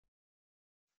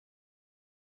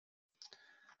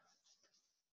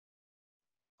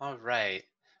All right.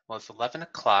 Well, it's 11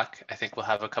 o'clock. I think we'll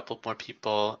have a couple more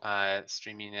people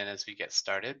streaming in as we get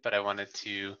started, but I wanted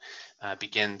to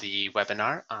begin the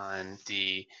webinar on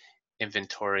the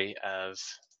inventory of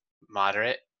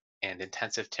moderate and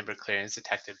intensive timber clearance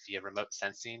detected via remote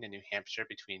sensing in New Hampshire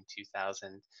between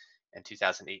 2000 and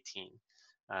 2018.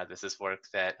 This is work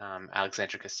that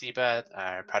Alexandra Kasiba,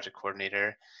 our project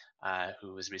coordinator,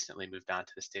 who was recently moved on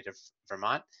to the state of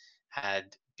Vermont, had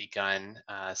begun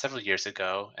several years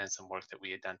ago, and some work that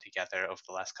we had done together over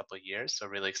the last couple of years. So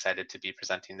really excited to be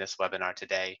presenting this webinar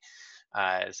today,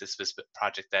 as this was a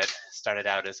project that started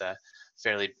out as a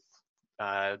fairly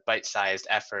bite-sized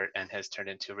effort and has turned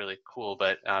into really cool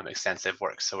but extensive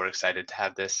work. So we're excited to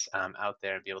have this out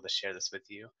there and be able to share this with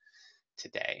you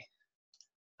today.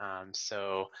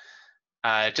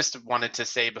 Just wanted to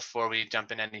say before we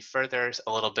jump in any further,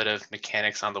 a little bit of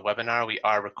mechanics on the webinar. We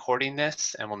are recording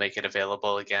this and we'll make it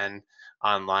available again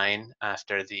online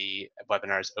after the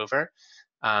webinar is over.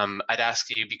 I'd ask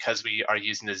you, because we are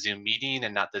using the Zoom meeting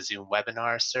and not the Zoom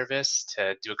webinar service,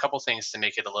 to do a couple things to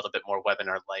make it a little bit more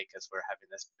webinar-like as we're having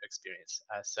this experience.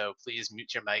 So please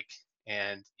mute your mic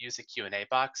and use the Q&A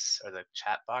box or the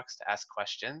chat box to ask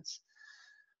questions.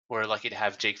 We're lucky to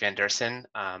have Jake Van Dersen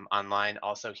online.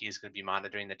 Also, he's going to be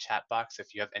monitoring the chat box.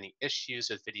 If you have any issues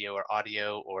with video or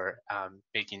audio or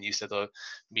making use of the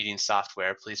meeting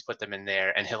software, please put them in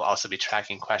there. And he'll also be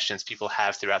tracking questions people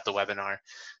have throughout the webinar.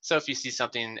 So if you see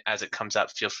something as it comes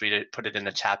up, feel free to put it in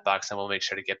the chat box and we'll make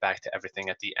sure to get back to everything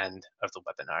at the end of the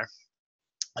webinar.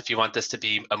 If you want this to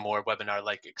be a more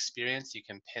webinar-like experience, you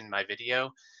can pin my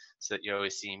video so that you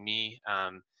always see me.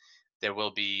 There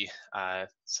will be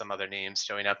some other names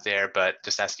showing up there, but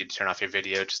just ask you to turn off your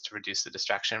video just to reduce the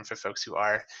distraction for folks who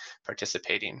are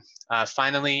participating.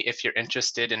 Finally, if you're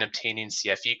interested in obtaining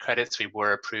CFE credits, we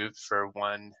were approved for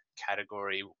one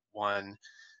category 1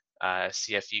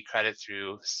 CFE credit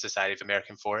through Society of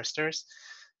American Foresters.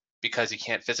 Because you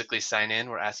can't physically sign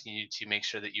in, we're asking you to make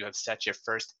sure that you have set your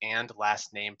first and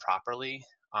last name properly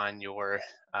on your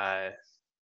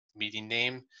meeting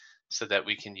name, so that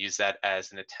we can use that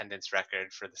as an attendance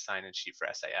record for the sign-in sheet for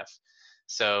SIF.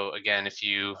 So again, if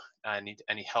you need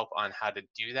any help on how to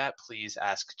do that, please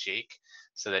ask Jake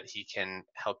so that he can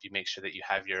help you make sure that you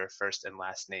have your first and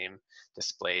last name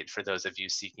displayed for those of you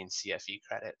seeking CFE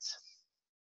credits.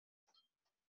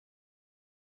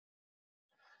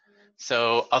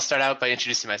 So I'll start out by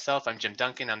introducing myself. I'm Jim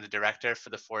Duncan. I'm the director for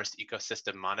the Forest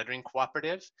Ecosystem Monitoring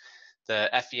Cooperative.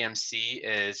 The FEMC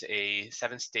is a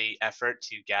 7-state effort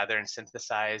to gather and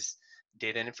synthesize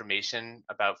data and information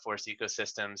about forest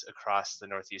ecosystems across the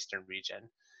northeastern region.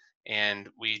 And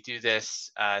we do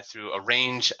this through a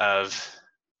range of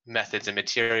methods and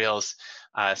materials,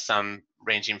 some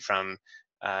ranging from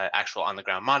actual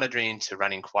on-the-ground monitoring to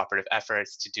running cooperative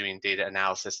efforts to doing data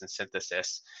analysis and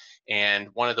synthesis. And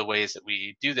one of the ways that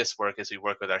we do this work is we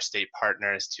work with our state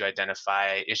partners to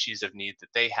identify issues of need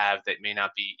that they have that may not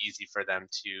be easy for them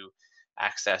to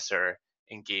access or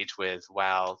engage with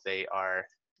while they are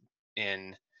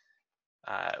in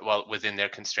within their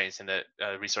constraints and the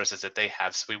resources that they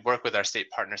have. So we work with our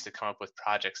state partners to come up with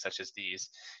projects such as these.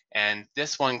 And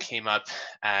this one came up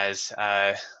as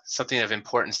something of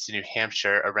importance to New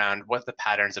Hampshire around what the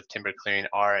patterns of timber clearing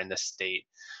are in the state.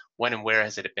 When and where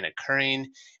has it been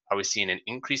occurring? Are we seeing an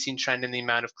increasing trend in the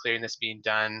amount of clearing that's being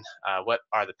done? What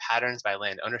are the patterns by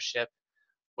land ownership?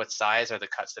 What size are the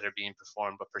cuts that are being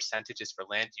performed? What percentages for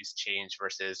land use change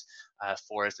versus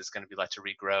forest that's going to be let to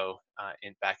regrow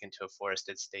back into a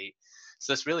forested state?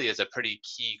 So this really is a pretty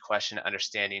key question,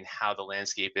 understanding how the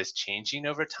landscape is changing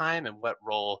over time and what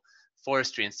role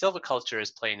forestry and silviculture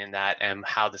is playing in that, and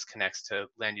how this connects to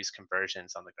land use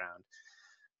conversions on the ground.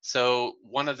 So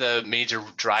one of the major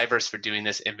drivers for doing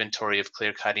this inventory of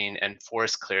clear cutting and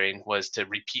forest clearing was to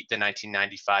repeat the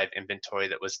 1995 inventory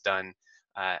that was done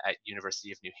at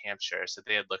University of New Hampshire. So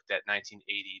they had looked at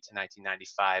 1980 to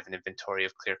 1995, an inventory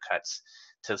of clear cuts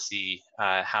to see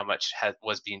how much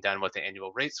was being done, what the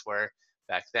annual rates were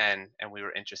back then. And we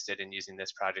were interested in using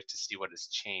this project to see what has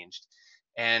changed.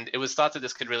 And it was thought that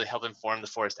this could really help inform the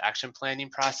forest action planning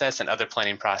process and other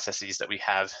planning processes that we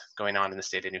have going on in the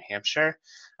state of New Hampshire.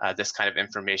 This kind of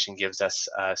information gives us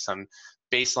some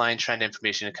baseline trend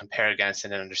information to compare against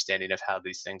and an understanding of how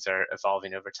these things are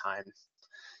evolving over time.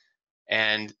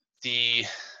 And the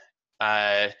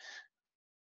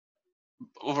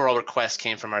overall request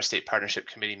came from our state partnership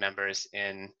committee members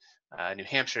in New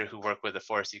Hampshire, who work with the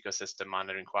Forest Ecosystem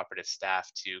Monitoring Cooperative staff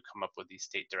to come up with these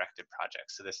state-directed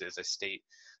projects. So this is a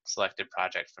state-selected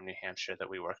project from New Hampshire that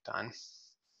we worked on.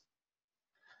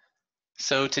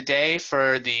 So today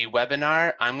for the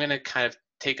webinar, I'm going to kind of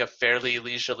take a fairly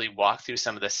leisurely walk through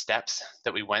some of the steps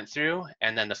that we went through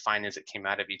and then the findings that came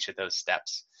out of each of those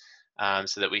steps,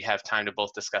 so that we have time to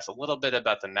both discuss a little bit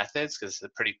about the methods, because it's a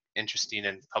pretty interesting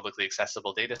and publicly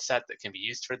accessible data set that can be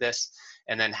used for this,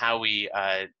 and then how we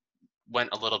went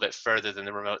a little bit further than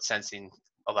the remote sensing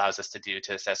allows us to do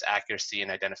to assess accuracy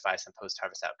and identify some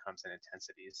post-harvest outcomes and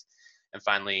intensities. And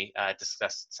finally,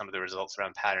 discuss some of the results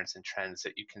around patterns and trends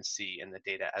that you can see in the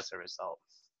data as a result.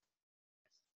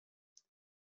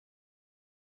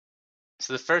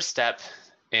 So the first step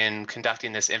in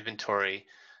conducting this inventory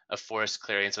of forest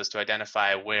clearings was to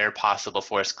identify where possible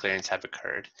forest clearings have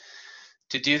occurred.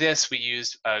 To do this, we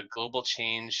used a global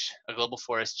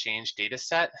forest change data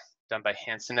set done by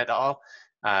Hansen et al.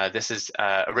 This is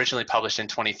originally published in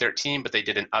 2013, but they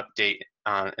did an update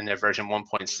in their version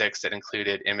 1.6 that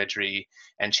included imagery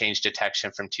and change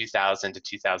detection from 2000 to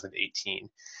 2018.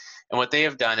 And what they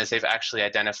have done is they've actually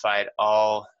identified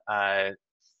all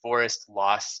forest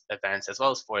loss events as well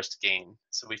as forest gain.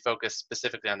 So we focus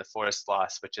specifically on the forest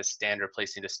loss, which is stand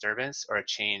replacing disturbance or a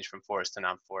change from forest to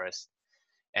non-forest.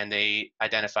 And they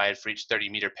identified for each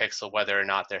 30-meter pixel whether or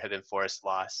not there had been forest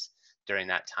loss during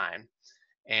that time.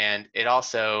 And it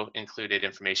also included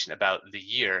information about the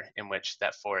year in which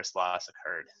that forest loss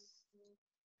occurred.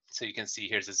 So you can see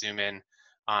here's a zoom in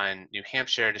on New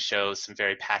Hampshire to show some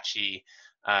very patchy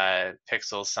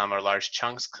pixels. Some are large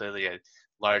chunks, clearly a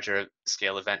larger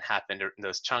scale event happened in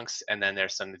those chunks, and then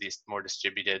there's some of these more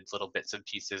distributed little bits and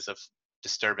pieces of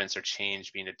disturbance or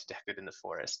change being detected in the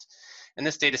forest. And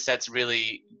this data set's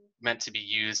really meant to be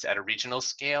used at a regional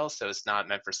scale, so it's not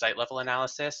meant for site level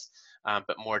analysis,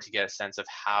 but more to get a sense of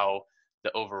how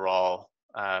the overall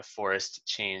forest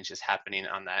change is happening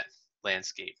on that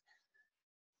landscape.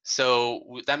 So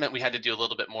that meant we had to do a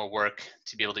little bit more work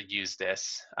to be able to use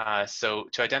this. So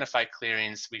to identify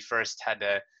clearings, we first had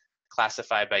to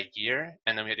classify by year,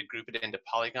 and then we had to group it into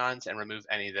polygons and remove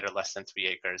any that are less than 3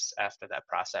 acres after that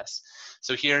process.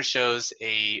 So here shows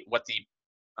what the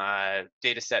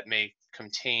data set may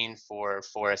contain for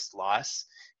forest loss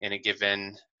in a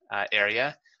given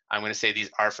area. I'm going to say these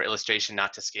are for illustration,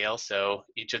 not to scale. So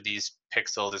each of these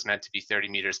pixels is meant to be 30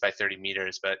 meters by 30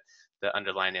 meters, but the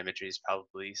underlying imagery is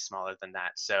probably smaller than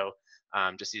that. So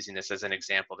just using this as an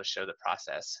example to show the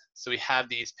process. So we have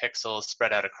these pixels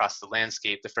spread out across the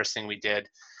landscape. The first thing we did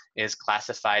is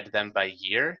classified them by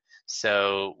year,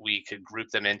 so we could group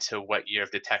them into what year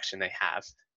of detection they have.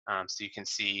 So you can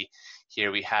see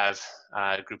here we have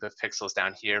a group of pixels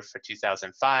down here for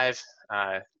 2005,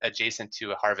 adjacent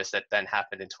to a harvest that then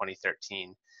happened in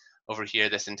 2013. Over here,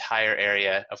 this entire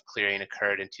area of clearing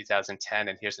occurred in 2010,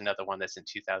 and here's another one that's in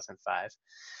 2005.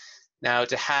 Now,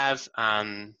 to have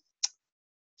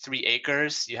 3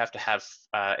 acres, you have to have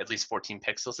at least 14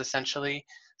 pixels essentially.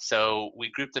 So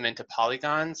we grouped them into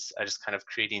polygons, just kind of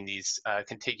creating these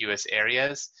contiguous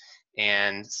areas.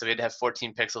 And so we had to have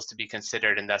 14 pixels to be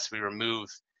considered, and thus we remove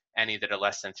any that are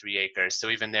less than 3 acres. So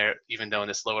even though in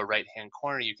this lower right-hand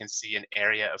corner, you can see an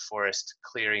area of forest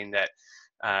clearing that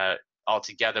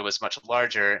altogether was much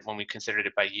larger, when we considered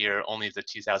it by year, only the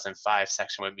 2005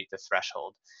 section would meet the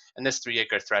threshold. And this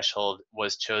 3-acre threshold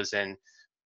was chosen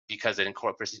because it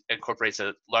incorporates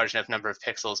a large enough number of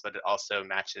pixels, but it also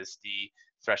matches the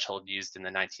threshold used in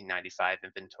the 1995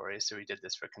 inventory. So we did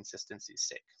this for consistency's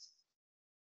sake.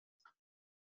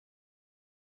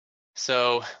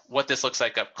 So what this looks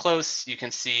like up close, you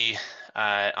can see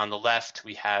on the left,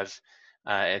 we have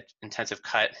intensive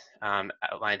cut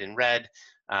outlined in red,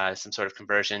 some sort of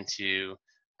conversion to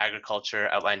agriculture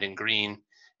outlined in green.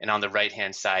 And on the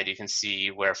right-hand side, you can see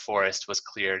where forest was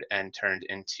cleared and turned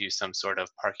into some sort of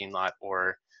parking lot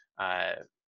or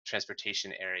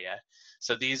transportation area.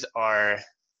 So these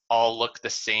all look the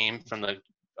same from the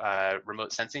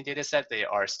remote sensing data set. They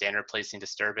are stand replacing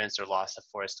disturbance or loss of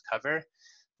forest cover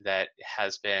that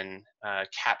has been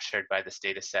captured by this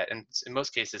data set, and in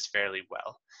most cases fairly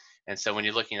well. And so when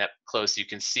you're looking up close, you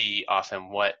can see often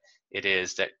what it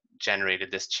is that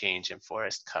generated this change in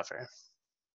forest cover.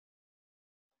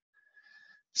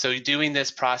 So doing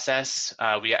this process,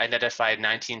 we identified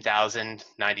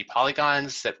 19,090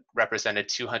 polygons that represented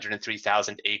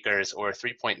 203,000 acres, or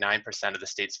 3.9% of the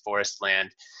state's forest land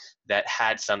that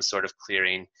had some sort of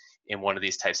clearing in one of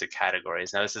these types of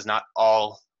categories. Now, this is not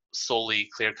all solely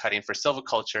clear cutting for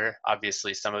silviculture.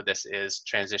 Obviously, some of this is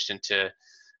transition to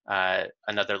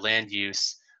another land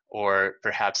use, or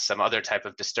perhaps some other type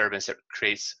of disturbance that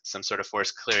creates some sort of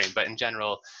forest clearing. But in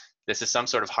general, this is some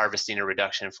sort of harvesting or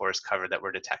reduction in forest cover that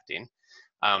we're detecting.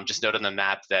 Just note on the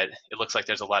map that it looks like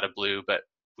there's a lot of blue, but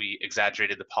we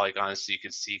exaggerated the polygons so you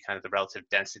could see kind of the relative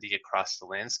density across the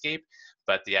landscape,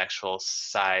 but the actual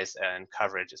size and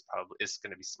coverage is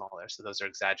going to be smaller. So those are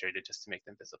exaggerated just to make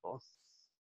them visible.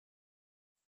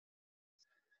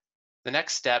 The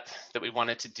next step that we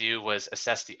wanted to do was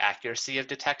assess the accuracy of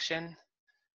detection.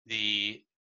 The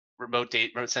remote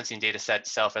sensing data set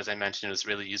itself, as I mentioned, was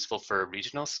really useful for a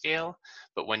regional scale,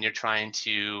 but when you're trying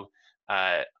to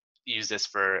use this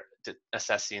for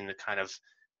assessing the kind of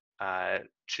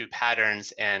true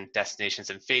patterns and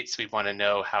destinations and fates, we want to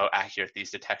know how accurate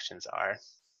these detections are.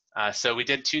 So we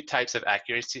did two types of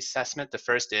accuracy assessment. The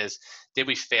first is, did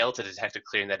we fail to detect a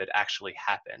clearing that had actually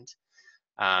happened?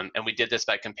 And we did this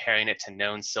by comparing it to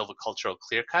known silvicultural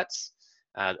clear cuts.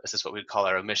 This is what we would call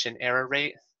our omission error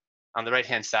rate. On the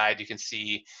right-hand side, you can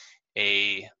see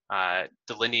a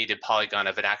delineated polygon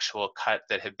of an actual cut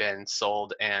that had been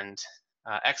sold and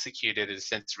executed. It has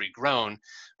since regrown,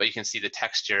 but you can see the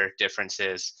texture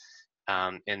differences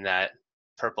in that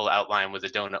purple outline with a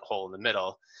donut hole in the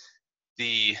middle.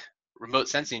 The remote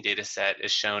sensing data set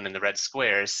is shown in the red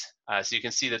squares. So you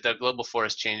can see that the global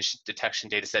forest change detection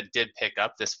data set did pick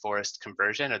up this forest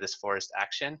conversion or this forest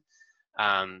action,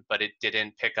 but it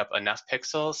didn't pick up enough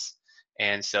pixels.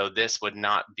 And so this would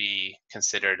not be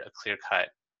considered a clear cut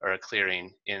or a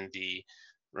clearing in the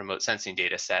remote sensing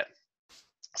data set.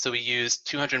 So we used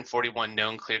 241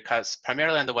 known clear cuts,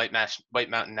 primarily on the White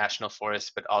Mountain National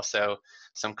Forest, but also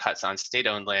some cuts on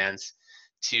state-owned lands,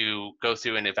 to go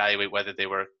through and evaluate whether they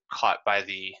were caught by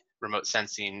the remote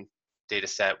sensing data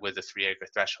set with the 3-acre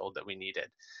threshold that we needed.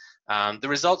 The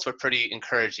results were pretty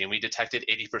encouraging. We detected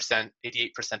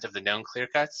 88% of the known clear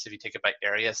cuts. If you take it by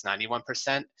area, it's 91%,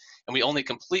 and we only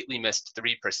completely missed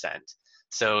 3%.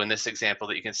 So in this example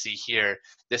that you can see here,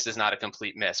 this is not a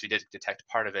complete miss. We did detect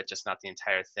part of it, just not the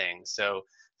entire thing. So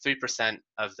 3%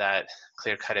 of that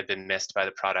clear cut had been missed by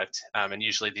the product, and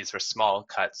usually these were small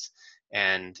cuts.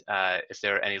 And if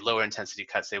there were any lower intensity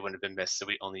cuts, they wouldn't have been missed. So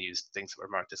we only used things that were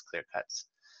marked as clear cuts.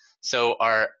 So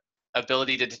our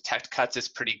ability to detect cuts is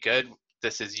pretty good.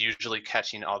 This is usually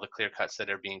catching all the clear cuts that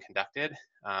are being conducted.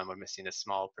 We're missing a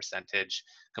small percentage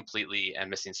completely and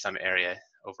missing some area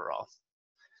overall.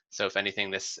 So if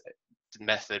anything, this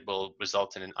method will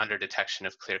result in an under detection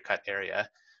of clear cut area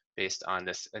based on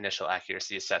this initial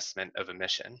accuracy assessment of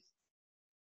emission.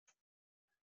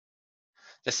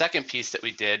 The second piece that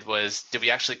we did was, did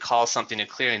we actually call something a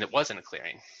clearing that wasn't a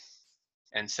clearing?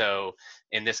 And so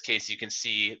in this case, you can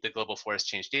see the global forest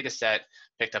change data set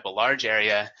picked up a large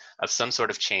area of some sort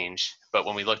of change, but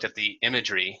when we looked at the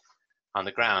imagery on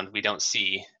the ground, we don't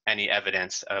see any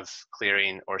evidence of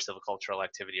clearing or silvicultural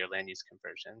activity or land use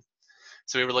conversion.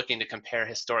 So we were looking to compare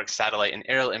historic satellite and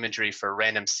aerial imagery for a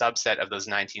random subset of those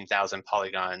 19,000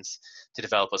 polygons to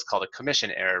develop what's called a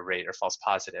commission error rate or false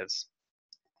positives.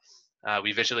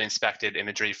 We visually inspected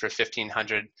imagery for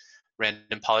 1,500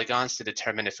 random polygons to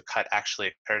determine if a cut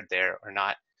actually occurred there or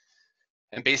not.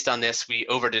 And based on this, we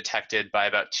over-detected by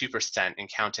about 2% in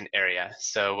count and area.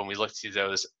 So when we looked through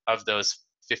those, of those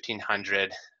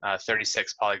 1,500,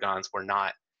 36 polygons were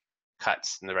not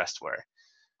cuts and the rest were.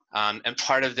 And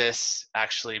part of this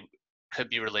actually could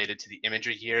be related to the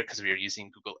imagery here because we were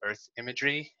using Google Earth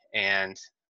imagery, and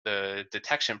the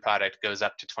detection product goes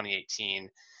up to 2018.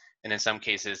 And in some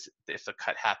cases, if a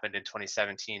cut happened in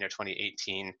 2017 or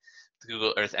 2018, the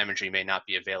Google Earth imagery may not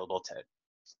be available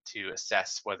to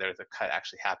assess whether the cut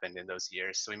actually happened in those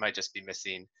years. So we might just be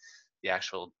missing the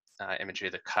actual imagery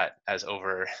of the cut, as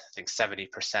over, I think,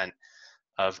 70%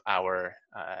 of our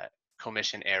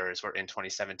commission errors were in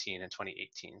 2017 and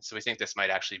 2018. So we think this might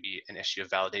actually be an issue of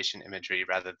validation imagery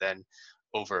rather than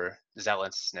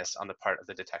overzealousness on the part of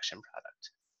the detection product.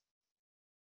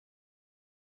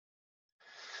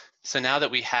 So now that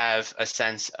we have a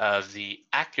sense of the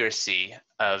accuracy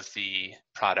of the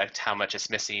product, how much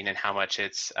it's missing and how much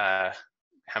it's, how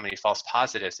many false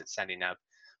positives it's sending up,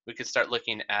 we could start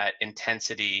looking at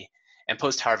intensity and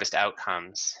post-harvest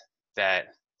outcomes that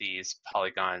these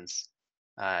polygons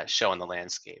show in the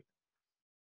landscape.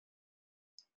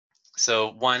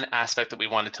 So one aspect that we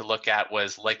wanted to look at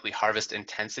was likely harvest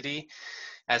intensity.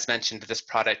 As mentioned, this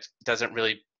product doesn't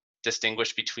really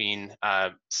distinguish between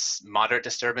moderate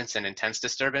disturbance and intense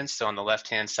disturbance. So on the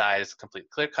left-hand side is a complete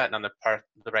clear cut, and on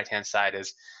the right-hand side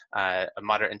is a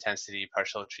moderate intensity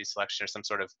partial tree selection or some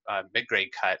sort of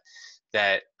mid-grade cut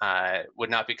that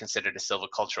would not be considered a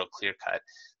silvicultural clear cut.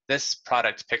 This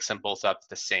product picks them both up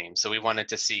the same. So we wanted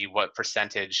to see what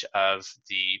percentage of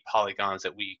the polygons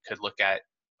that we could look at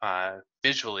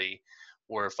visually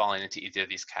were falling into either of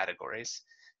these categories.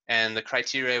 And the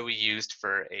criteria we used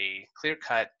for a clear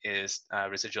cut is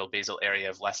residual basal area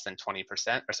of less than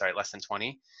 20%, or sorry, less than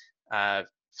 20.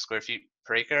 square feet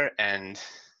per acre, and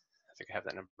I think I have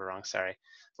that number wrong, sorry,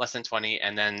 less than 20,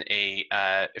 and then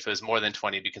if it was more than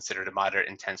 20, be considered a moderate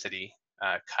intensity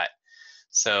cut.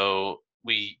 So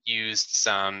we used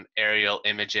some aerial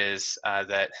images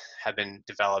that have been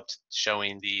developed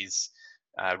showing these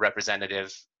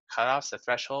representative cutoffs, the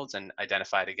thresholds, and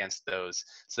identified against those.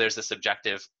 So there's a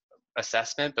subjective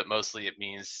assessment, but mostly it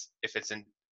means if it's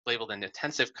labeled an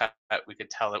intensive cut, we could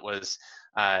tell it was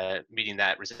meeting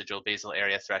that residual basal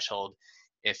area threshold.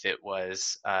 If it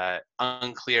was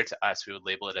unclear to us, we would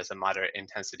label it as a moderate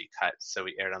intensity cut. So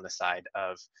we erred on the side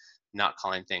of not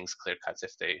calling things clear cuts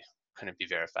if they couldn't be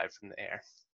verified from the air.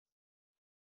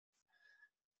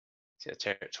 So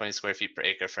 20 square feet per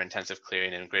acre for intensive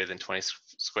clearing and greater than 20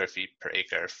 square feet per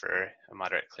acre for a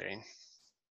moderate clearing.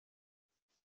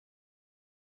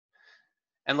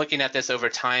 And looking at this over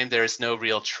time, there's no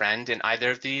real trend in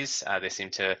either of these. They seem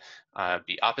to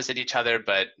be opposite each other,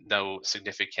 but no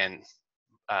significant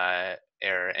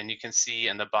error. And you can see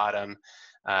in the bottom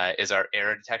is our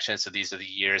error detection. So these are the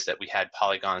years that we had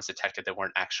polygons detected that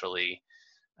weren't actually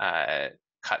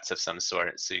cuts of some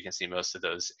sort. So you can see most of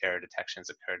those error detections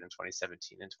occurred in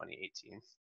 2017 and 2018.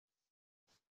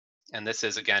 And this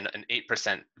is, again, an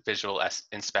 8% visual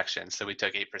inspection. So we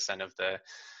took 8% of the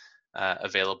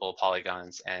available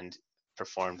polygons and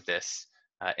performed this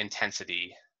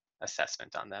intensity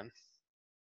assessment on them.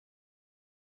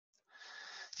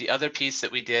 The other piece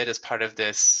that we did as part of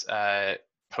this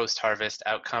post-harvest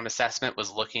outcome assessment was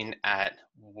looking at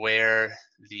where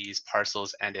these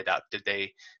parcels ended up. Did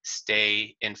they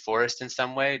stay in forest in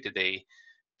some way? Did they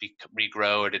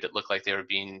regrow, or did it look like they were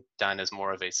being done as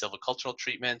more of a silvicultural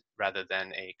treatment rather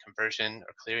than a conversion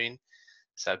or clearing?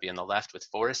 So that'd be on the left with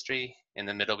forestry. In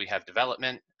the middle, we have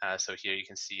development. So here you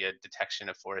can see a detection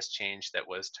of forest change that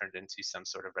was turned into some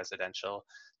sort of residential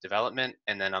development.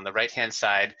 And then on the right-hand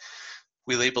side,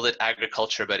 we labeled it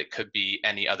agriculture, but it could be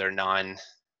any other non-built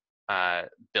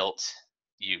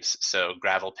use. So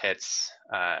gravel pits,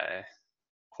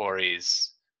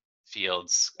 quarries,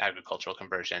 fields, agricultural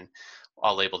conversion,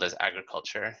 all labeled as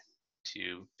agriculture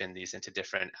to bin these into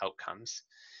different outcomes.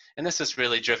 And this is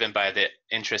really driven by the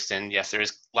interest in, yes, there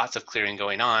is lots of clearing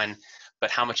going on, but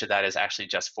how much of that is actually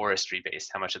just forestry based?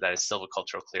 How much of that is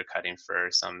silvicultural clear cutting for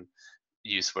some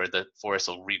use where the forest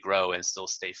will regrow and still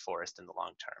stay forest in the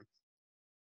long term?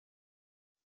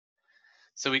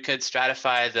 So we could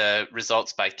stratify the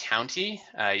results by county.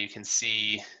 You can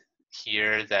see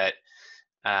here that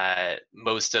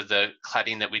most of the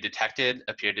cutting that we detected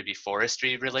appeared to be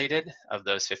forestry related of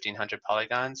those 1,500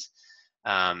 polygons.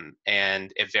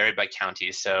 And it varied by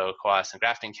county. So Coas and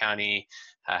Grafton County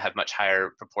have much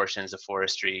higher proportions of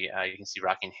forestry. You can see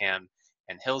Rockingham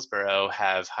and Hillsborough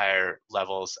have higher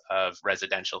levels of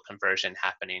residential conversion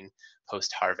happening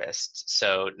post-harvest.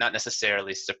 So not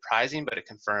necessarily surprising, but it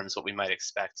confirms what we might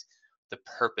expect the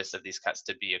purpose of these cuts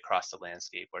to be across the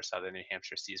landscape, where southern New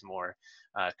Hampshire sees more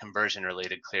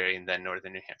conversion-related clearing than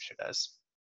northern New Hampshire does.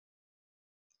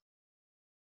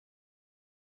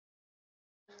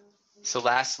 So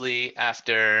lastly,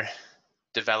 after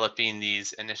developing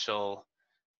these initial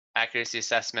accuracy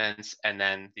assessments and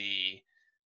then the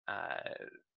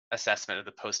assessment of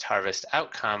the post-harvest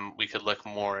outcome, we could look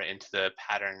more into the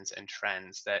patterns and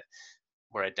trends that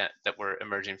were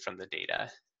emerging from the data.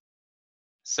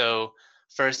 So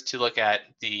first, to look at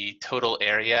the total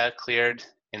area cleared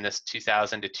in this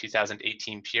 2000 to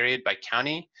 2018 period by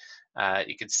county,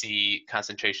 you could see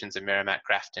concentrations in Merrimack,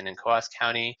 Grafton, and Coas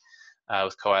County,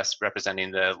 with Coas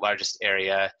representing the largest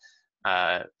area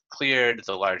cleared,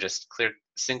 the largest clear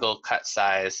single cut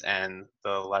size, and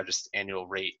the largest annual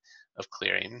rate of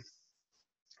clearing.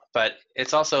 But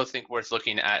it's also, I think, worth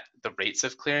looking at the rates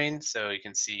of clearing. So you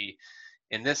can see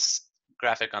in this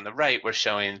graphic on the right, we're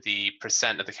showing the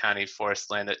percent of the county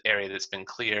forest land area that's been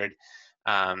cleared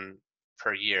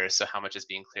per year. So how much is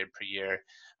being cleared per year?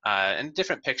 And a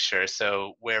different picture.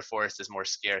 So where forest is more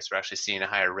scarce, we're actually seeing a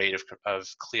higher rate of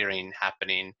clearing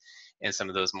happening in some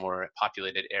of those more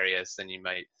populated areas than you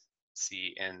might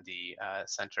see in the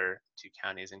center two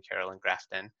counties in Carroll and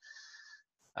Grafton.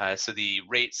 So the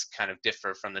rates kind of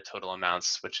differ from the total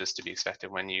amounts, which is to be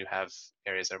expected when you have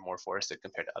areas that are more forested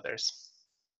compared to others.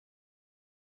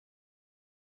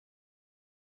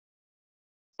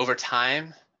 Over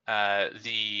time,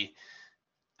 the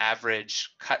average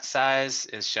cut size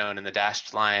is shown in the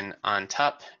dashed line on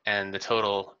top, and the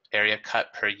total area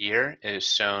cut per year is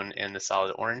shown in the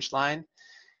solid orange line.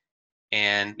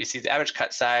 And we see the average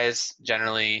cut size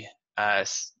generally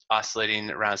oscillating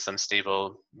around some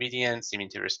stable median, seeming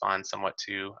to respond somewhat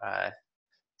to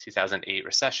 2008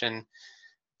 recession.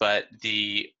 But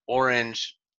the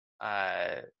orange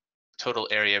total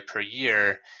area per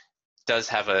year does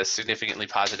have a significantly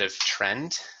positive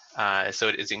trend. So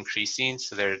it is increasing.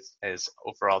 So there is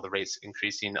overall the rates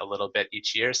increasing a little bit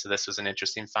each year. So this was an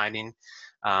interesting finding.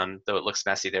 Though it looks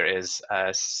messy, there is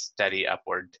a steady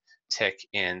upward tick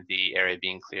in the area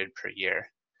being cleared per year.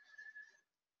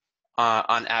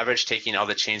 On average, taking all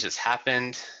the change that's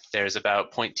happened, there's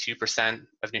about 0.2%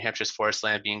 of New Hampshire's forest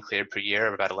land being cleared per year,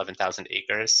 of about 11,000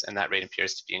 acres, and that rate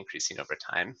appears to be increasing over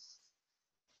time.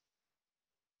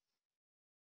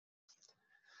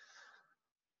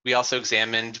 We also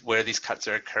examined where these cuts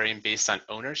are occurring based on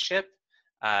ownership.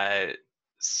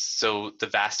 So the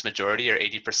vast majority, or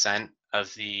 80%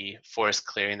 of the forest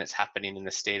clearing that's happening in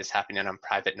the state, is happening on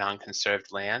private non-conserved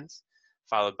lands,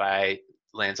 followed by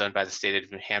lands owned by the state of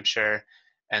New Hampshire,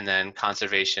 and then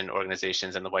conservation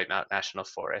organizations and the White Mountain National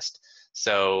Forest.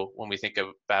 So when we think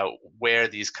about where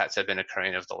these cuts have been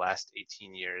occurring over the last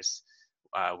 18 years,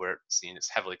 we're seeing it's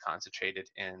heavily concentrated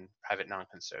in private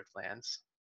non-conserved lands.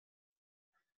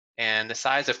 And the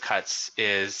size of cuts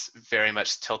is very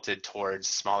much tilted towards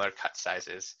smaller cut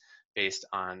sizes based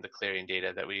on the clearing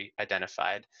data that we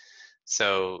identified.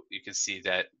 So you can see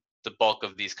that the bulk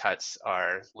of these cuts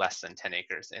are less than 10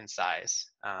 acres in size,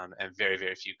 and very,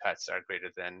 very few cuts are greater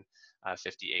than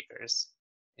 50 acres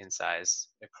in size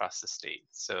across the state.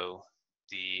 So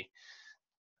the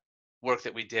work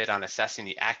that we did on assessing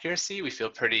the accuracy, we feel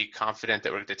pretty confident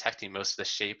that we're detecting most of the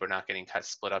shape. We're not getting cuts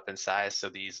split up in size. So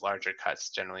these larger cuts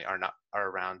generally are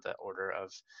around the order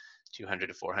of 200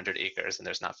 to 400 acres, and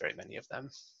there's not very many of them.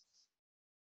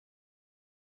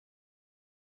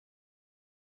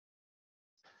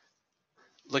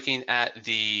 Looking at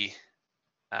the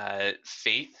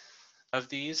fate of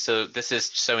these, so this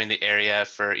is showing the area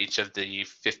for each of the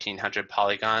 1,500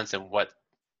 polygons and what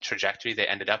trajectory they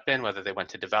ended up in, whether they went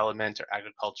to development or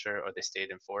agriculture or they stayed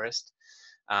in forest.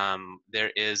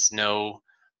 There is no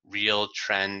real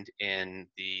trend in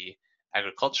the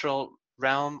agricultural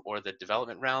realm or the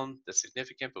development realm that's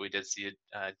significant, but we did see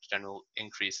a general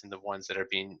increase in the ones that are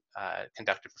being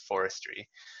conducted for forestry.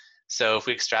 So if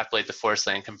we extrapolate the forest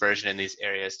land conversion in these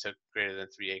areas to greater than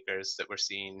 3 acres, that we're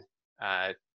seeing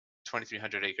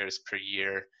 2,300 acres per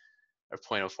year, or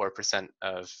 0.04%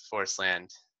 of forest land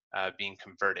being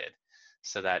converted.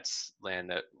 So that's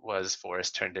land that was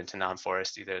forest turned into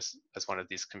non-forest, either as one of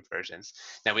these conversions.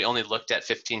 Now we only looked at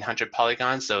 1,500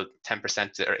 polygons, so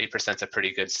 10% or 8% is a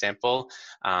pretty good sample.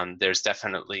 There's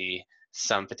definitely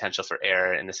some potential for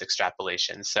error in this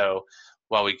extrapolation. So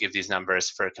while we give these numbers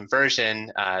for conversion,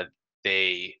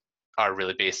 they are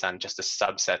really based on just a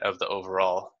subset of the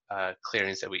overall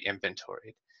clearings that we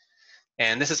inventoried.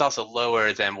 And this is also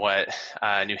lower than what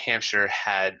New Hampshire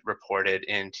had reported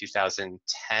in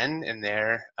 2010 in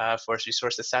their forest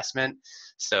resource assessment.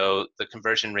 So the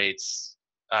conversion rates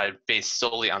based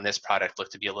solely on this product look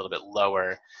to be a little bit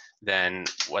lower than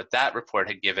what that report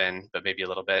had given, but maybe a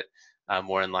little bit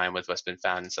more in line with what's been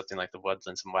found in something like the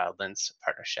Woodlands and Wildlands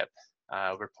Partnership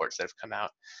reports that have come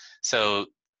out. So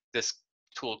this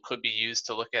tool could be used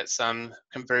to look at some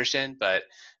conversion, but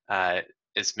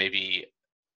it's maybe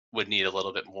would need a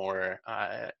little bit more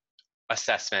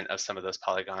assessment of some of those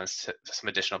polygons, some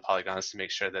additional polygons to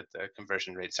make sure that the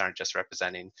conversion rates aren't just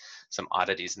representing some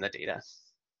oddities in the data.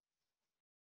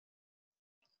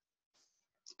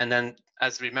 And then,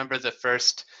 as we remember, the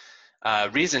first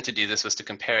reason to do this was to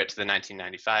compare it to the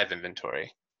 1995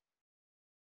 inventory.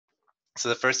 So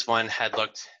the first one had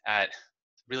looked at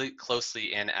really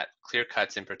closely in at clear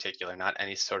cuts in particular, not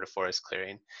any sort of forest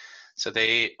clearing. So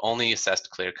they only assessed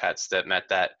clear cuts that met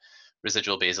that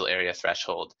residual basal area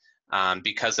threshold.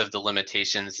 Because of the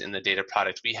limitations in the data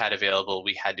product we had available,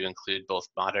 we had to include both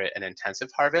moderate and intensive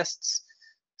harvests.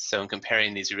 So in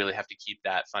comparing these, you really have to keep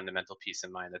that fundamental piece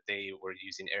in mind, that they were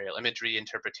using aerial imagery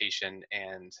interpretation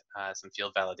and some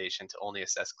field validation to only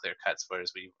assess clear cuts,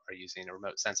 whereas we are using a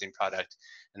remote sensing product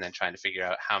and then trying to figure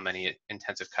out how many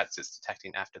intensive cuts it's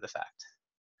detecting after the fact.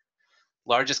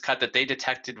 Largest cut that they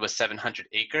detected was 700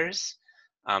 acres.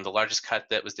 The largest cut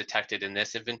that was detected in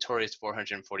this inventory is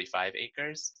 445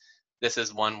 acres. This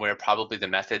is one where probably the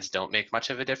methods don't make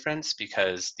much of a difference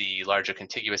because the larger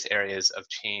contiguous areas of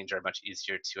change are much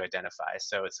easier to identify.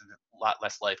 So it's a lot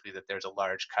less likely that there's a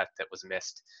large cut that was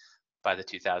missed by the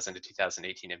 2000 to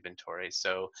 2018 inventory.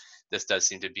 So this does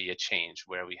seem to be a change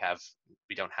where we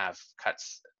don't have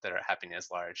cuts that are happening as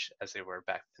large as they were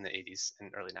back in the 80s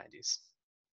and early 90s.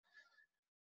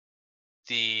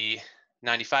 The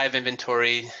 95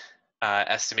 inventory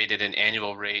estimated an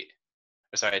annual rate,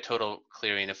 a total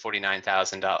clearing of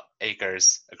 49,000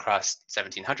 acres across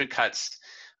 1,700 cuts,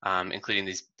 including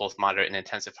these both moderate and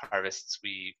intensive harvests.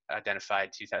 We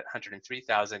identified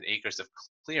 203,000 acres of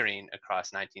clearing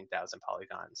across 19,000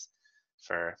 polygons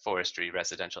for forestry,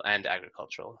 residential, and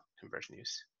agricultural conversion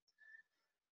use.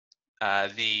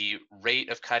 The rate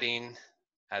of cutting,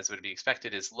 as would be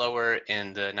expected, is lower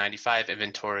in the 95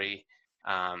 inventory.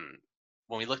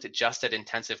 When we looked at just at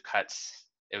intensive cuts,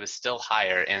 it was still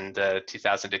higher in the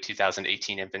 2000 to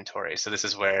 2018 inventory. So this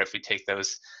is where if we take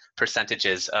those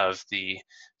percentages of the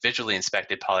visually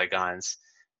inspected polygons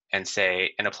and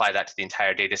apply that to the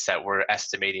entire data set, we're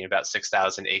estimating about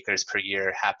 6,000 acres per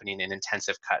year happening in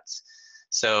intensive cuts.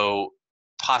 So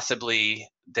possibly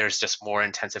there's just more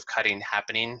intensive cutting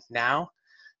happening now.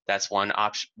 That's one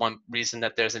reason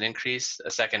that there's an increase.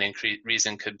 A second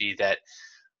reason could be that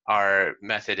our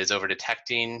method is over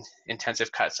detecting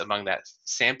intensive cuts among that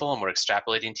sample and we're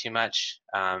extrapolating too much,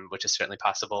 which is certainly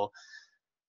possible.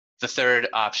 The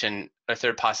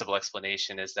third possible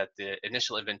explanation is that the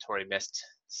initial inventory missed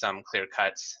some clear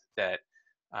cuts that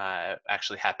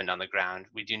actually happened on the ground.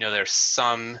 We do know there's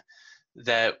some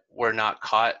that were not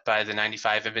caught by the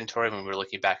 95 inventory when we were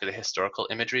looking back at the historical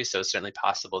imagery. So it's certainly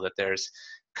possible that there's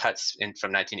cuts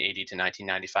from 1980 to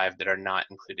 1995 that are not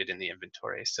included in the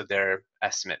inventory. So their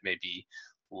estimate may be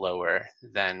lower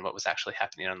than what was actually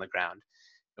happening on the ground.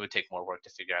 It would take more work to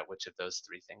figure out which of those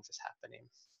three things is happening.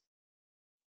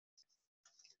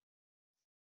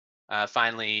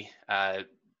 Finally,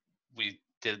 we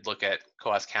did look at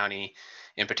Coos County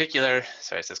in particular.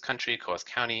 Sorry, it says country, Coos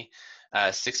County.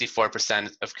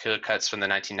 64% of clear cuts from the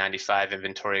 1995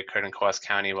 inventory occurred in Coos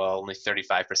County, while only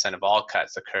 35% of all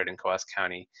cuts occurred in Coos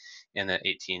County in the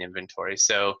 18 inventory.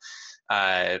 So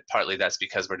partly that's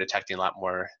because we're detecting a lot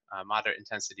more moderate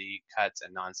intensity cuts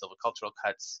and non-silvicultural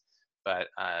cuts, but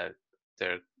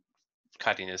their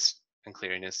cutting and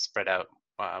clearing is spread out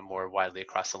more widely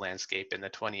across the landscape in the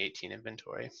 2018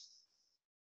 inventory.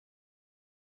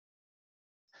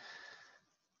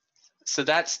 So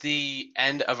that's the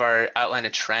end of our outline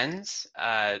of trends.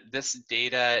 This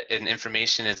data and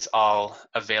information is all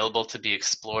available to be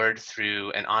explored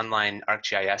through an online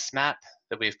ArcGIS map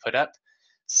that we've put up.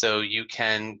 So you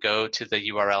can go to the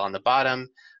URL on the bottom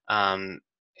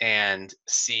and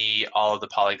see all of the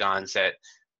polygons that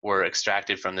were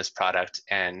extracted from this product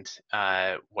and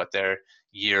what their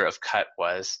year of cut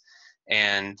was.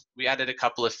 And we added a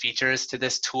couple of features to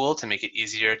this tool to make it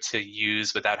easier to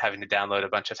use without having to download a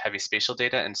bunch of heavy spatial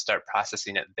data and start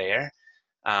processing it there.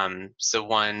 So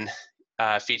one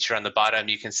feature on the bottom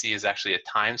you can see is actually a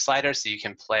time slider, so you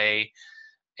can play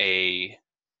a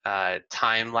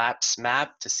time-lapse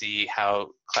map to see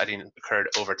how cutting occurred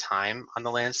over time on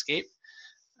the landscape.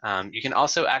 You can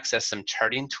also access some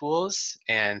charting tools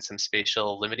and some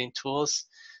spatial limiting tools.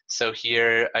 So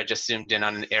here I just zoomed in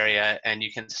on an area, and you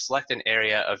can select an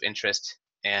area of interest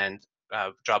and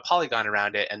draw a polygon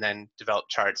around it, and then develop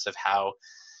charts of how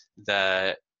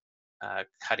the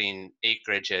cutting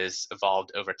acreages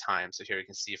evolved over time. So here you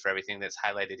can see for everything that's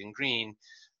highlighted in green,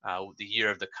 the year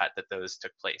of the cut that those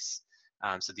took place.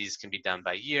 So these can be done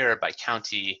by year, by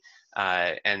county,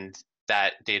 and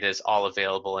that data is all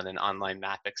available in an online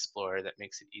map explorer that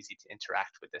makes it easy to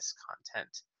interact with this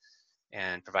content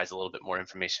and provides a little bit more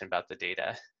information about the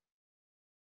data.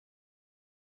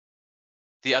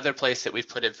 The other place that we've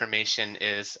put information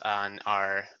is on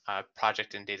our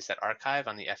project and dataset archive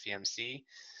on the FEMC.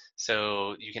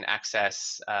 So you can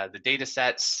access the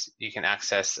datasets, you can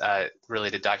access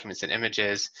related documents and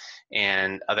images,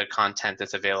 and other content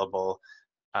that's available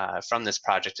from this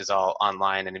project is all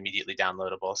online and immediately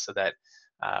downloadable, so that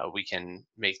we can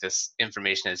make this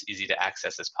information as easy to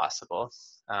access as possible.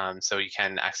 So you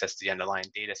can access the underlying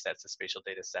data sets, the spatial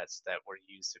data sets that were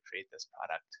used to create this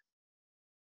product.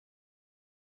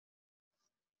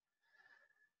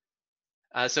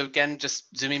 So again, just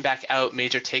zooming back out,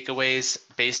 major takeaways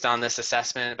based on this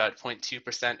assessment: about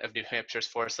 0.2% of New Hampshire's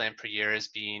forest land per year is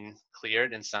being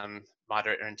cleared in some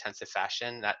moderate or intensive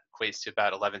fashion. That equates to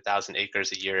about 11,000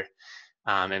 acres a year,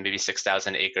 and maybe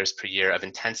 6,000 acres per year of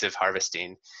intensive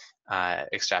harvesting,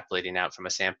 extrapolating out from a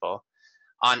sample.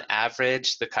 On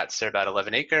average, the cuts are about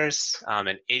 11 acres,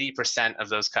 and 80% of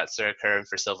those cuts are occurring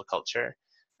for silviculture.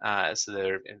 So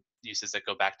they're uses that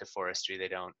go back to forestry, they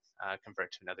don't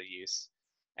convert to another use.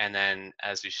 And then,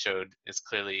 as we showed, it's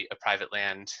clearly a private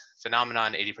land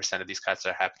phenomenon. 80% of these cuts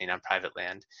are happening on private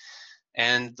land.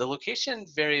 And the location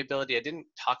variability, I didn't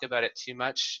talk about it too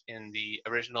much in the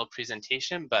original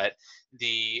presentation, but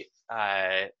the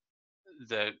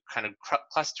kind of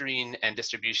clustering and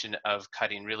distribution of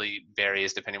cutting really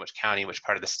varies depending on which county, which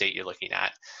part of the state you're looking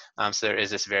at. So there is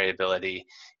this variability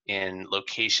in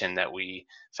location that we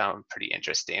found pretty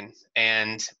interesting.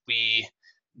 And we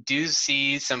do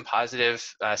see some positive,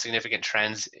 significant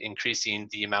trends increasing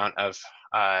the amount of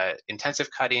intensive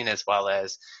cutting as well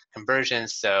as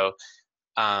conversions. So,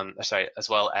 sorry, as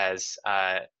well as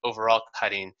overall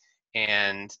cutting.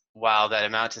 And while that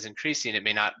amount is increasing, it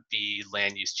may not be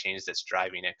land use change that's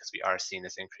driving it, because we are seeing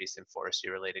this increase in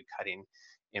forestry-related cutting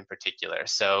in particular.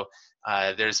 So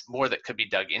there's more that could be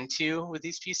dug into with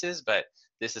these pieces, but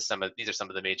these are some of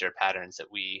the major patterns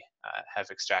that we have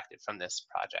extracted from this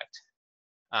project.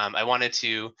 I wanted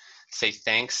to say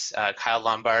thanks, Kyle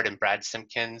Lombard and Brad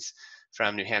Simpkins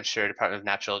from New Hampshire Department of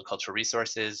Natural and Cultural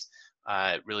Resources.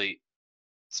 Really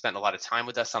spent a lot of time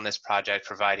with us on this project,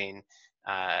 providing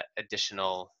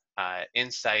additional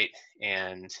insight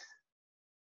and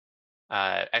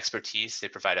expertise. They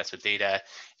provide us with data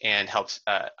and helped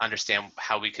understand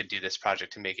how we could do this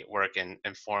project to make it work and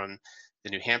inform the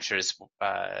New Hampshire's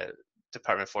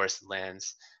Department of Forest and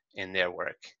Lands in their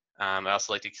work. I'd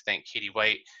also like to thank Katie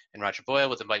White and Roger Boyle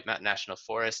with the White Mountain National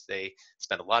Forest. They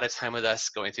spent a lot of time with us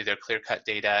going through their clear-cut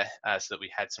data so that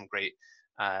we had some great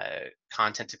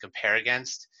content to compare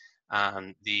against.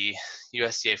 The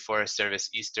USDA Forest Service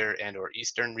or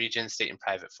Eastern Region State and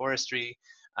Private Forestry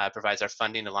provides our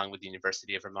funding, along with the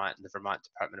University of Vermont and the Vermont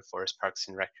Department of Forest, Parks,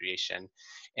 and Recreation.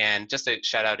 And just a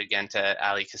shout out again to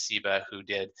Ali Kasiba, who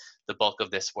did the bulk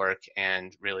of this work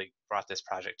and really brought this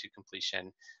project to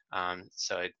completion.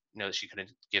 So I know that she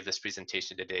couldn't give this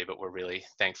presentation today, but we're really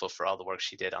thankful for all the work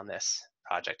she did on this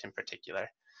project in particular.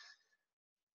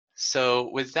 So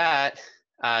with that,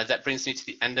 that brings me to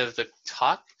the end of the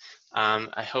talk.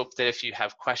 I hope that if you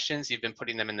have questions, you've been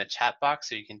putting them in the chat box,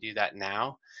 so you can do that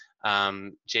now.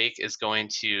 Jake is going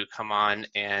to come on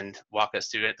and walk us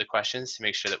through the questions to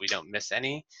make sure that we don't miss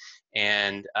any.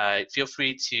 And feel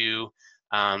free to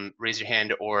raise your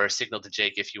hand or signal to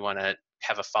Jake if you want to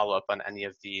have a follow-up on any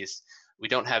of these. We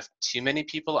don't have too many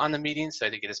people on the meeting, so I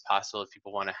think it is possible if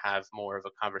people want to have more of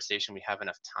a conversation, we have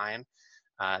enough time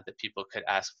that people could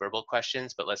ask verbal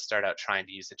questions, but let's start out trying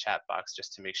to use the chat box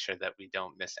just to make sure that we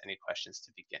don't miss any questions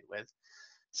to begin with.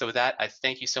 So with that, I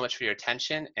thank you so much for your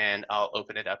attention, and I'll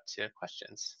open it up to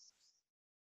questions.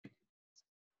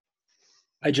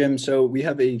 Hi, Jim. So we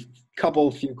have a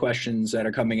few questions that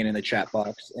are coming in the chat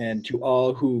box. And to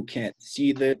all who can't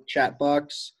see the chat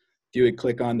box, if you would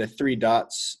click on the three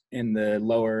dots in the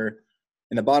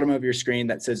bottom of your screen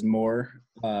that says more,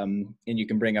 and you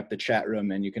can bring up the chat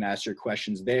room and you can ask your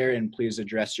questions there, and please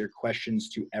address your questions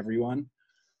to everyone.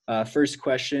 First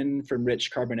question from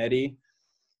Rich Carbonetti.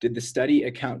 Did the study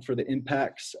account for the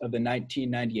impacts of the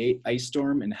 1998 ice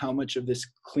storm, and how much of this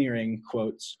clearing,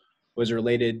 quotes, was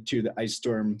related to the ice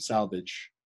storm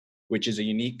salvage, which is a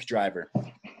unique driver?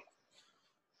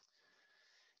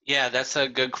 Yeah, that's a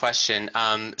good question.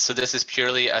 So this is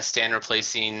purely a stand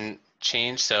replacing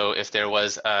change. So if there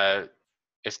was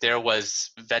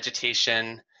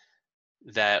vegetation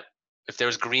if there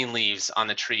was green leaves on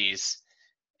the trees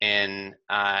in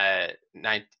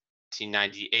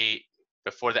 1998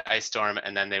 before the ice storm,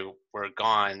 and then they were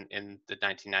gone in the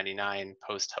 1999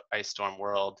 post ice storm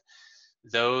world,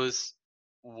 those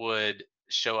would have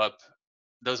showed up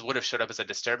as a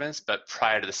disturbance, but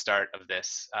prior to the start of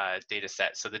this data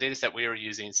set. So the data set we were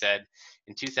using said,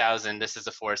 in 2000, this is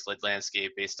a forest-led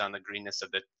landscape based on the greenness of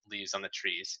the leaves on the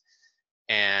trees.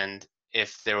 And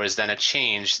if there was then a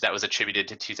change, that was attributed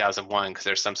to 2001, because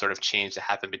there's some sort of change that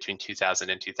happened between 2000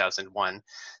 and 2001.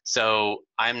 So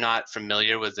I'm not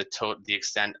familiar with the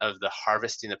extent of the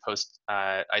harvesting, the post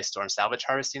ice storm salvage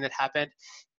harvesting that happened.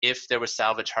 If there was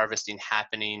salvage harvesting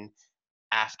happening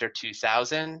after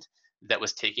 2000 that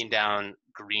was taking down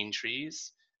green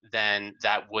trees, then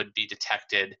that would be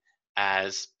detected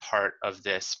as part of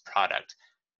this product.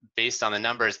 Based on the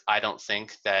numbers, I don't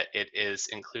think that it is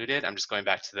included. I'm just going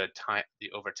back to the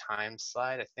over time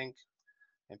slide. I think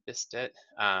I missed it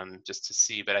just to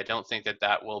see, but I don't think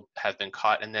that will have been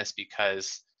caught in this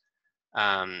because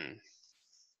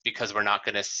we're not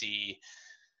going to see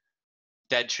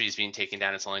dead trees being taken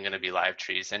down. It's only going to be live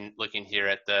trees. And looking here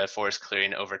at the forest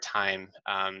clearing over time,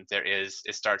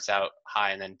 it starts out high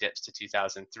and then dips to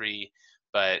 2003,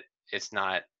 but it's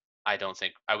not, I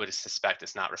would suspect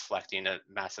it's not reflecting a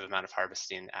massive amount of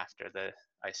harvesting after the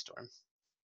ice storm.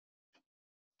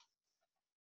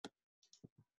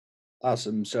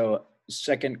 Awesome. So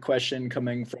second question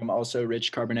coming from also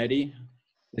Rich Carbonetti.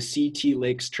 The CT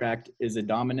Lakes tract is a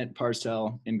dominant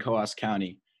parcel in Coos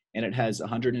County, and it has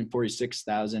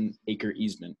 146,000 acre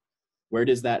easement. Where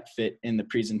does that fit in the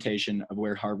presentation of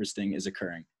where harvesting is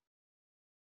occurring?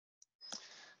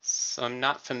 So I'm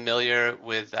not familiar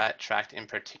with that tract in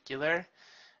particular.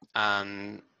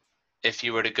 if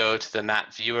you were to go to the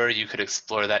map viewer, you could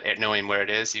explore that, knowing where it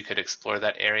is, you could explore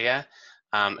that area.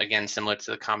 Again, similar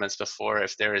to the comments before,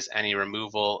 if there is any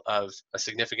removal of, a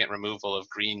significant removal of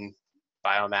green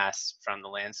biomass from the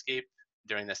landscape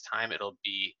during this time, it'll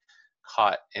be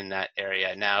caught in that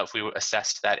area. Now, if we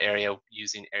assessed that area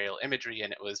using aerial imagery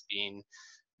and it was being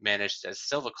managed as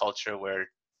silviculture, where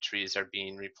trees are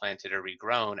being replanted or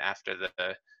regrown after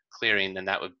the clearing, then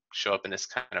that would show up in this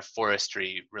kind of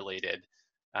forestry related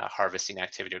harvesting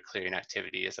activity or clearing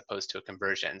activity as opposed to a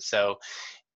conversion. So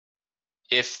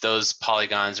if those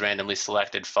polygons randomly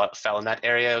selected fell in that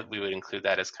area, we would include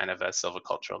that as kind of a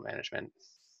silvicultural management.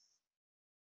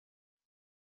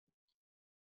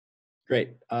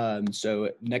 Great. So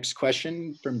next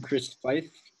question from Chris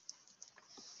Fife.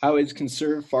 How is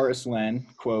conserved forest land,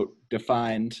 quote,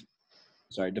 defined,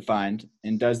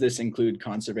 and does this include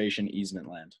conservation easement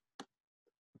land?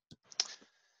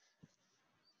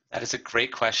 That is a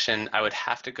great question. I would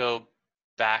have to go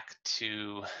back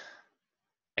to,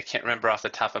 I can't remember off the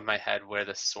top of my head where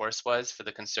the source was for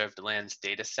the conserved lands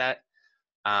data set,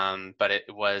 but it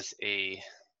was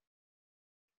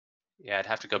yeah, I'd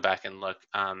have to go back and look.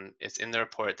 It's in the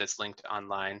report that's linked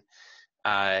online.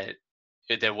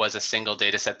 There was a single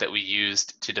data set that we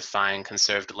used to define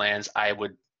conserved lands. I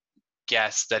would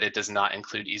guess that it does not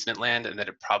include easement land and that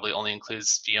it probably only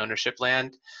includes fee ownership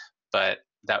land, but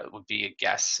that would be a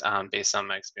guess based on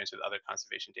my experience with other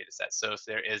conservation data sets. So if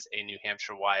there is a New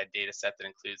Hampshire-wide data set that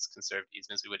includes conserved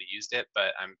easements, we would have used it,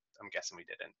 but I'm guessing we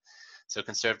didn't. So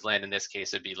conserved land in this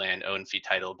case would be land owned fee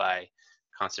title by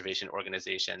conservation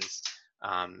organizations,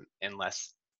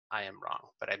 unless I am wrong,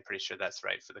 but I'm pretty sure that's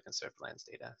right for the conserved lands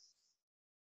data.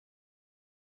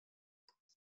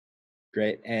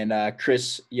 Great. And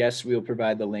Chris, yes, we'll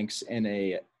provide the links in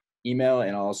a email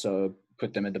and also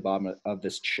put them at the bottom of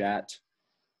this chat.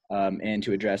 And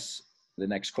to address the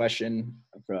next question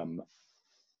from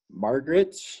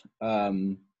Margaret,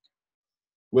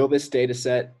 will this data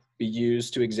set be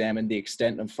used to examine the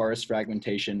extent of forest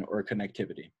fragmentation or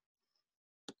connectivity?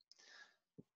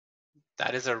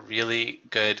 That is a really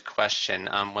good question.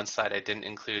 One slide I didn't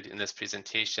include in this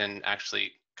presentation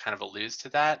actually kind of alludes to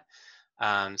that.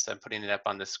 So I'm putting it up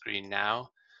on the screen now,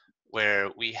 where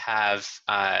we have,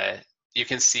 you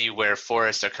can see where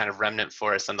forests are kind of remnant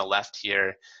forests on the left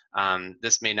here.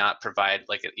 This may not provide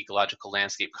like an ecological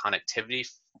landscape connectivity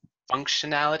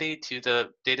functionality to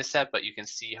the data set, but you can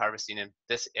see harvesting in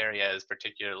this area is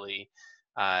particularly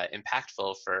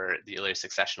impactful for the earlier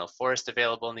successional forest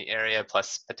available in the area,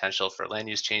 plus potential for land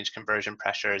use change conversion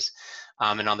pressures.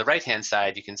 And on the right-hand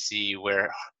side, you can see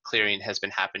where clearing has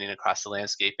been happening across the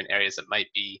landscape in areas that might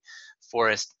be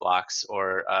forest blocks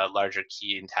or larger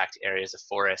key intact areas of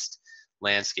forest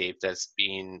landscape that's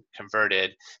being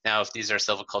converted. Now, if these are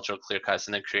silvicultural clear cuts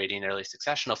and then creating early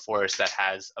successional forest, that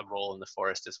has a role in the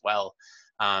forest as well.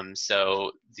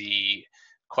 So the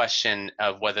question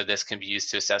of whether this can be used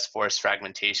to assess forest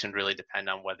fragmentation really depend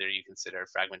on whether you consider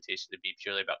fragmentation to be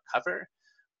purely about cover,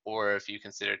 or if you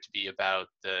consider it to be about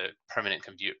the permanent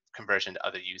conversion to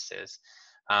other uses.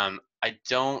 I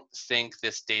don't think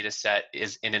this data set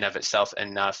is in and of itself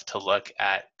enough to look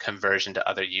at conversion to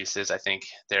other uses. I think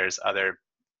there's other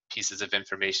pieces of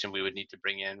information we would need to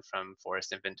bring in from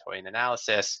forest inventory and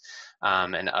analysis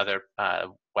and other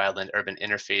wildland urban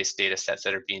interface data sets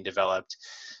that are being developed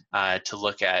to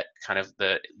look at kind of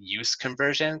the use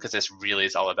conversion, because this really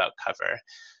is all about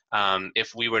cover.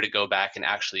 If we were to go back and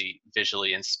actually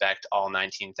visually inspect all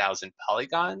 19,000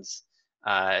 polygons,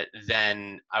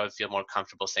 then I would feel more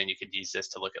comfortable saying you could use this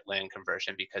to look at land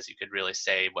conversion, because you could really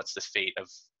say what's the fate of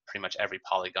pretty much every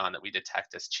polygon that we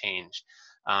detect as change.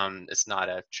 It's not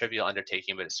a trivial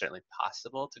undertaking, but it's certainly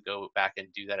possible to go back and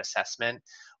do that assessment,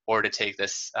 or to take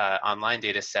this online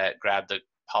data set, grab the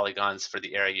polygons for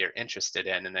the area you're interested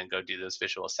in, and then go do those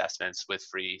visual assessments with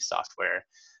free software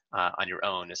on your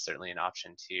own is certainly an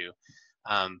option too.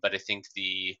 But I think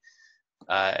we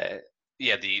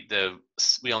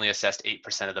only assessed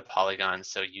 8% of the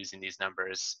polygons, so using these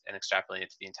numbers and extrapolating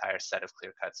it to the entire set of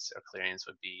clear cuts or clearings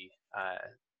would be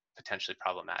potentially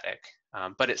problematic.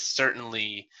 But it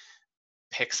certainly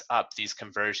picks up these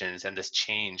conversions and this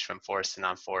change from forest to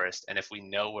non-forest. And if we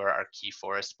know where our key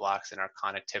forest blocks and our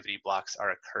connectivity blocks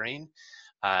are occurring,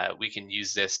 we can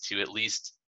use this to at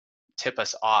least tip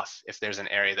us off if there's an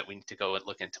area that we need to go and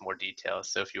look into more detail.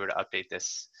 So if you were to update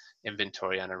this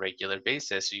inventory on a regular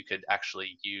basis, you could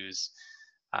actually use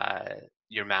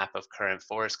your map of current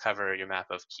forest cover, your map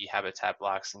of key habitat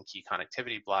blocks and key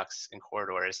connectivity blocks and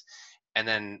corridors, and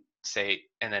then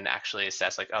actually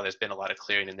assess like, oh, there's been a lot of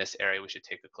clearing in this area. We should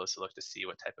take a closer look to see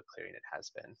what type of clearing it has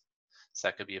been. So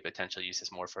that could be a potential use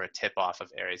as more for a tip off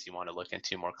of areas you want to look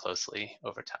into more closely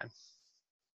over time.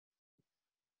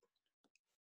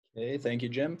 Okay, thank you,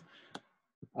 Jim.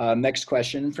 Next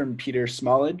question from Peter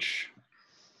Smallage.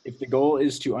 If the goal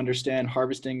is to understand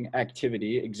harvesting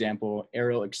activity, example,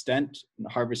 aerial extent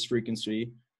and harvest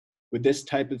frequency, would this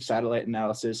type of satellite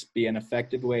analysis be an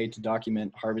effective way to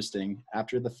document harvesting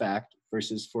after the fact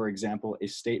versus, for example, a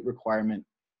state requirement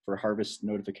for harvest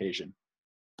notification?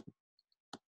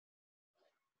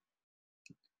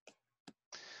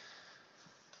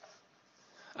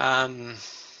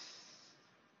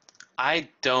 I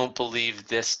don't believe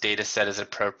this data set is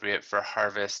appropriate for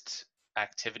harvest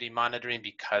activity monitoring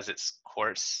because it's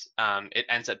coarse. It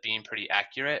ends up being pretty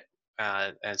accurate.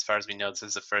 As far as we know, this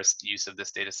is the first use of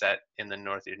this data set in the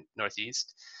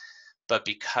Northeast. But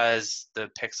because the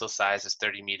pixel size is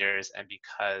 30 meters and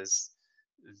because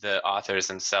the authors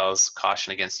themselves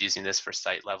caution against using this for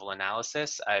site level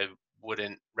analysis, I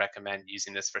wouldn't recommend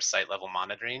using this for site level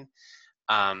monitoring.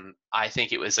 I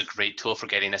think it was a great tool for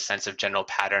getting a sense of general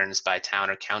patterns by town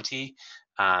or county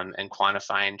and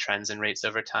quantifying trends and rates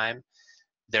over time.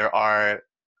 There are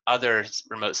other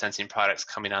remote sensing products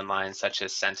coming online, such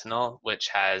as Sentinel, which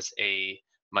has a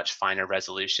much finer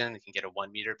resolution. You can get a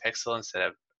 1 meter pixel instead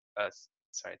of,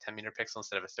 10 meter pixel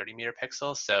instead of a 30 meter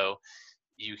pixel. So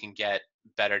you can get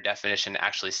better definition,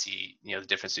 actually see the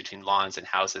difference between lawns and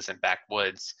houses and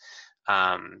backwoods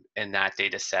in that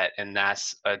data set. And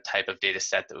that's a type of data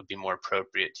set that would be more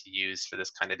appropriate to use for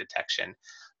this kind of detection.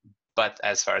 But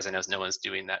as far as I know, no one's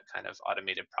doing that kind of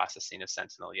automated processing of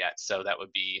Sentinel yet. So that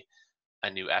would be a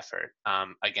new effort.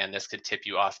 Again, this could tip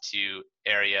you off to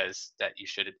areas that you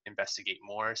should investigate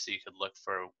more. So you could look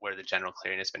for where the general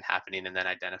clearing has been happening and then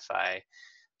identify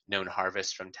known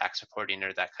harvest from tax reporting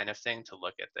or that kind of thing to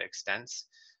look at the extents.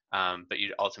 But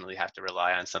you'd ultimately have to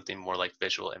rely on something more like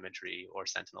visual imagery or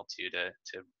Sentinel-2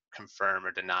 to confirm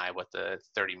or deny what the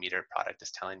 30-meter product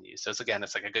is telling you. So it's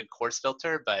like a good coarse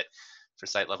filter, but for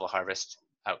site level harvest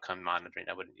outcome monitoring,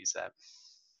 I wouldn't use that.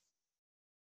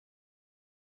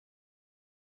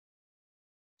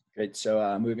 Great,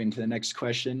 so moving to the next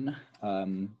question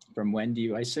from Wendy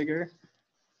Weisiger.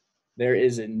 There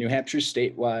is a New Hampshire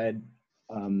statewide,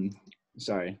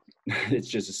 sorry, it's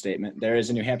just a statement. There is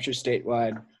a New Hampshire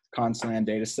statewide Consland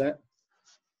data set.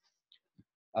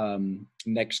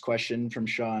 Next question from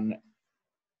Sean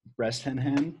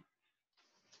Brestenhan.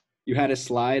 You had a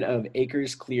slide of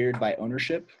acres cleared by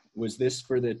ownership. Was this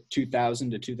for the 2000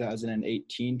 to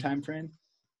 2018 timeframe?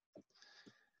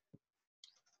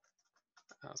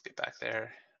 Let's get back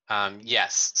there.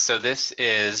 Yes, so this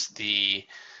is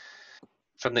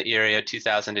from the area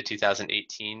 2000 to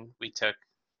 2018. We took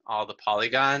all the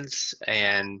polygons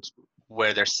and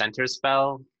where their centers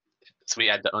fell. So we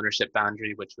had the ownership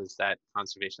boundary, which was that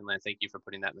conservation land. Thank you for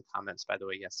putting that in the comments, by the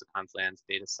way. Yes, the Conslands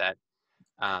data set.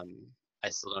 I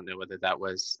still don't know whether that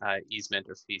was easement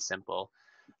or fee simple.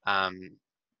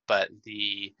 But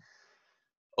the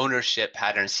ownership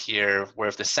patterns here, where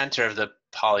if the center of the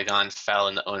polygon fell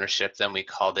in the ownership, then we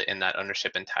called it in that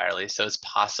ownership entirely. So it's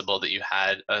possible that you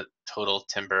had a total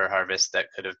timber harvest that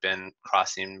could have been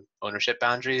crossing ownership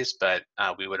boundaries, but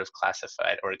we would have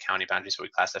classified, or county boundaries, but we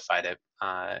classified it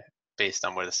based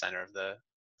on where the center of the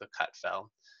cut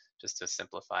fell, just to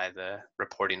simplify the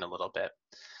reporting a little bit.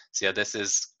 So yeah, this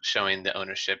is showing the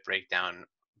ownership breakdown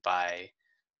by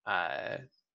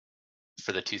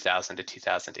for the 2000 to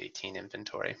 2018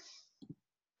 inventory.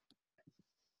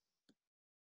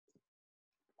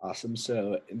 Awesome.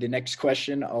 So the next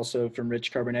question, also from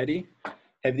Rich Carbonetti.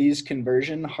 Have these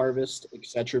conversion, harvest,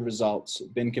 etc. results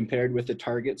been compared with the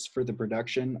targets for the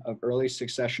production of early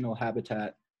successional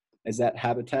habitat as that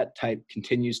habitat type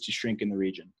continues to shrink in the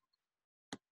region?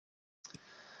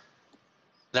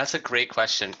 That's a great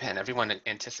question, and everyone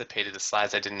anticipated the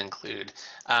slides I didn't include.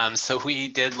 So we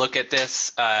did look at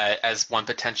this as one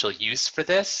potential use for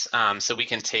this. So we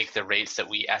can take the rates that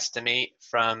we estimate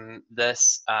from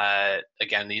this.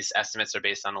 Again, these estimates are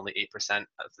based on only 8%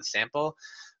 of the sample,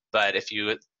 but if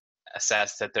you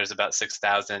assess that there's about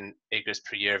 6,000 acres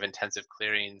per year of intensive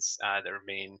clearings that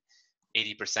remain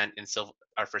 80%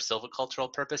 are for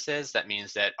silvicultural purposes, that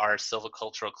means that our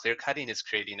silvicultural clear cutting is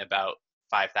creating about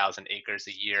 5,000 acres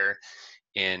a year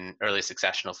in early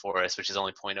successional forests, which is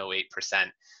only 0.08%,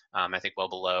 I think well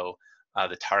below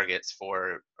the targets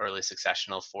for early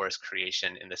successional forest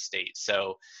creation in the state.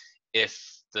 So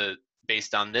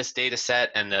based on this data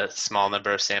set and the small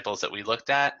number of samples that we looked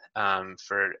at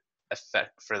for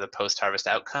the post-harvest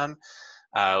outcome,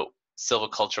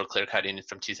 silvicultural clear cutting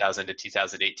from 2000 to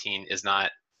 2018 is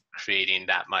not creating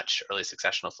that much early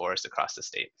successional forest across the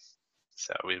state.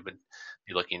 So we would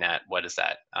be looking at, what is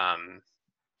that,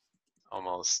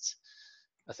 almost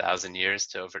 1,000 years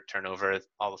to turn over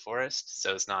all the forest.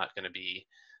 So it's not going to be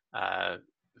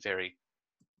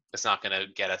it's not going to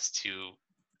get us to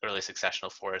early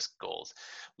successional forest goals.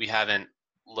 We haven't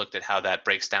looked at how that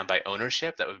breaks down by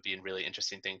ownership. That would be a really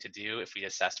interesting thing to do if we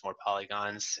assessed more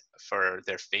polygons for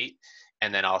their fate,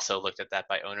 and then also looked at that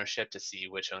by ownership to see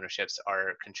which ownerships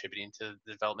are contributing to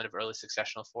the development of early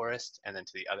successional forest. And then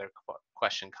to the other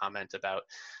comment about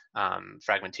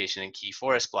fragmentation in key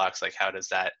forest blocks, like how does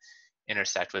that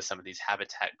intersect with some of these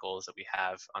habitat goals that we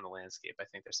have on the landscape? I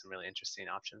think there's some really interesting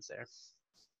options there.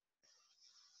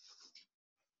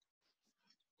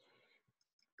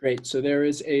 Great. So there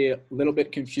is a little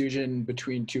bit confusion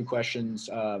between two questions,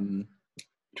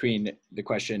 between the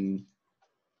question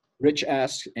Rich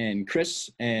asked and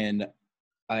Chris, and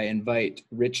I invite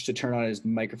Rich to turn on his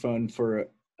microphone for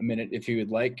a minute if he would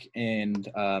like, and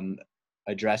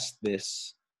address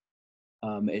this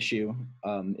issue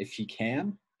if he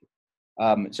can.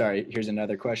 Sorry, here's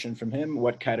another question from him.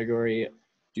 What category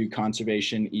do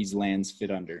conservation easelands fit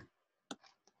under?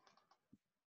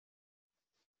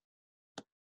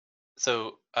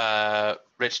 So,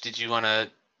 Rich, did you want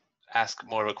to ask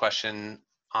more of a question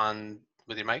on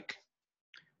with your mic?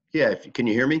 Yeah, can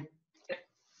you hear me?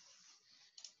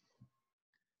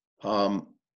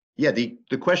 Yeah, the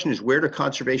question is, where do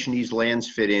conservation easelands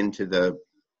fit into the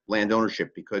land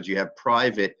ownership? Because you have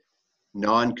private,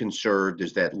 non-conserved,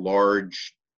 there's that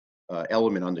large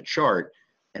element on the chart,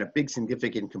 and a big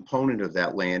significant component of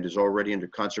that land is already under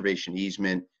conservation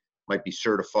easement, might be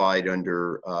certified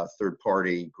under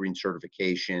third-party green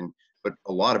certification, but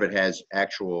a lot of it has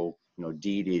actual,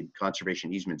 deeded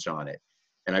conservation easements on it.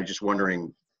 And I'm just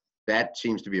wondering, that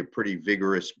seems to be a pretty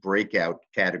vigorous breakout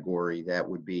category that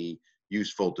would be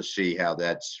useful to see how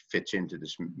that fits into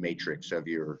this matrix of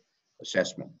your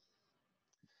assessment.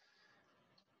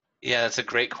 Yeah, that's a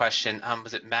great question.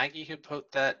 Was it Maggie who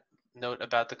put that note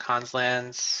about the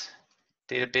conslands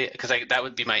database? Because that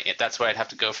would be that's where I'd have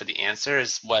to go for the answer,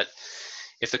 is what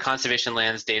if the conservation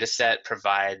lands data set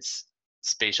provides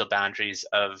spatial boundaries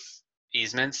of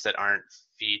easements that aren't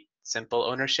fee simple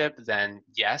ownership, then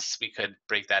yes, we could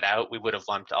break that out. We would have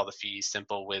lumped all the fee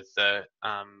simple with the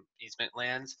easement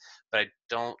lands, but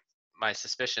my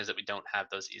suspicion is that we don't have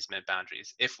those easement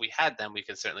boundaries. If we had them, we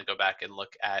could certainly go back and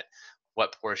look at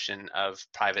what portion of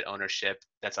private ownership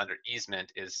that's under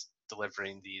easement is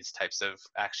delivering these types of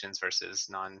actions versus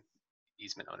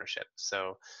non-easement ownership.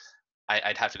 So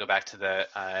I'd have to go back to the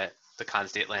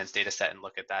cons lands data set and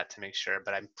look at that to make sure,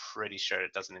 but I'm pretty sure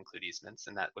it doesn't include easements,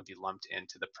 and that would be lumped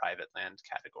into the private land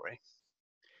category.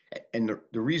 And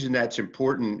the reason that's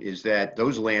important is that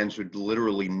those lands would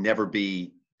literally never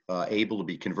be able to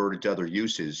be converted to other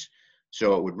uses.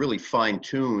 So it would really fine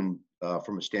tune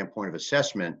from a standpoint of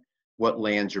assessment what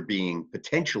lands are being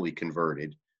potentially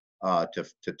converted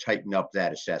to tighten up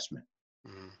that assessment.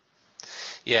 Mm-hmm.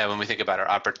 Yeah, when we think about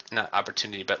our not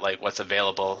opportunity, but like what's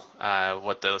available,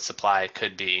 what the supply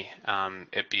could be,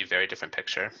 it'd be a very different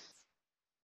picture.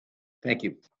 Thank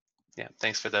you. Yeah,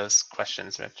 thanks for those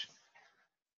questions, Rich.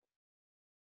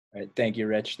 All right, thank you,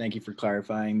 Rich. Thank you for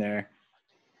clarifying there.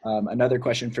 Another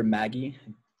question from Maggie.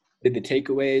 Did the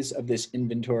takeaways of this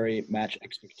inventory match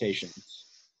expectations?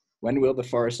 When will the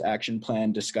Forest Action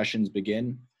Plan discussions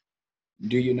begin?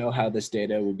 Do you know how this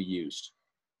data will be used?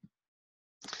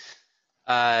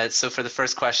 So for the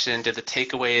first question, did the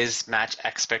takeaways match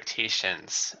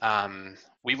expectations?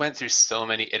 We went through so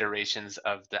many iterations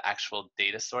of the actual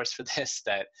data source for this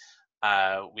that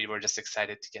we were just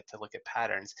excited to get to look at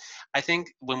patterns. I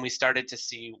think when we started to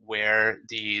see where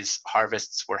these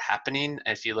harvests were happening,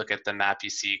 if you look at the map, you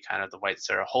see kind of the white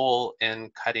soil hole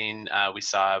in cutting. We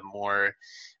saw more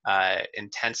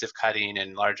intensive cutting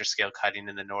and larger scale cutting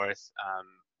in the north.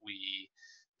 We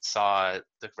saw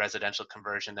the residential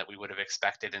conversion that we would have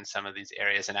expected in some of these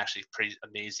areas, and actually pretty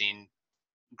amazing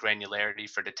granularity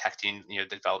for detecting the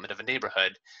development of a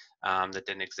neighborhood that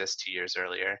didn't exist 2 years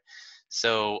earlier.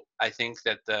 So I think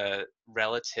that the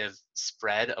relative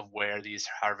spread of where these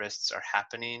harvests are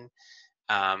happening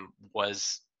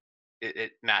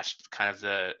it matched kind of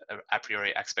the a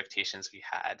priori expectations we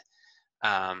had.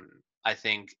 I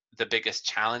think the biggest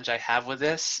challenge I have with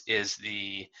this is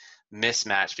the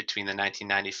mismatch between the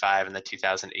 1995 and the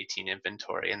 2018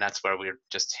 inventory, and that's where we're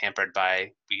just hampered by,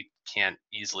 we can't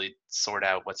easily sort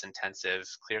out what's intensive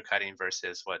clear cutting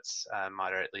versus what's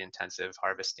moderately intensive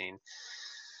harvesting.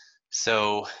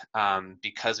 So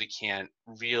because we can't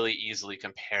really easily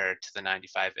compare to the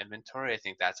 95 inventory, I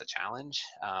think that's a challenge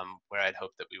where I'd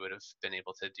hope that we would have been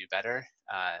able to do better,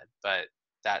 but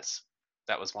that's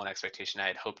that was one expectation I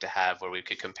had hoped to have, where we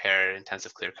could compare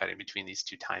intensive clear cutting between these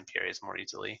two time periods more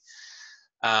easily.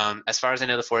 As far as I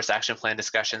know, the Forest Action Plan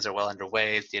discussions are well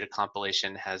underway. Data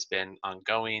compilation has been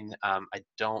ongoing. I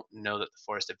don't know that the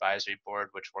Forest Advisory Board,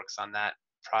 which works on that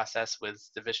process with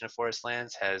Division of Forest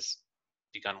Lands, has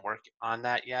begun work on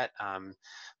that yet.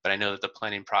 But I know that the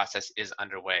planning process is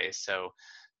underway. So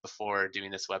before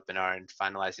doing this webinar and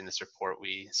finalizing this report,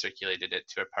 we circulated it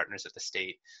to our partners at the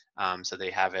state. So they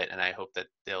have it, and I hope that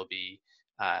they'll be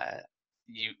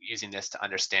using this to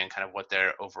understand kind of what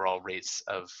their overall rates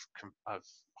of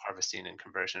harvesting and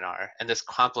conversion are. And this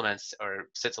complements or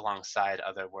sits alongside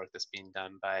other work that's being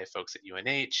done by folks at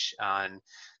UNH on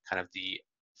kind of the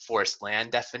forest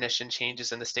land definition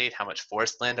changes in the state. How much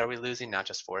forest land are we losing, not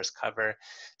just forest cover?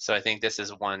 So I think this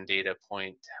is one data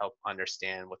point to help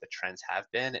understand what the trends have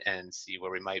been and see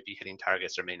where we might be hitting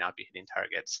targets or may not be hitting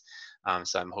targets.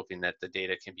 So I'm hoping that the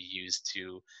data can be used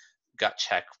to gut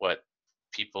check what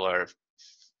people are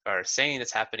saying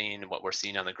is happening and what we're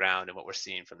seeing on the ground and what we're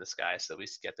seeing from the sky, so that we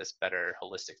get this better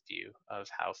holistic view of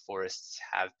how forests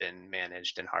have been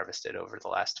managed and harvested over the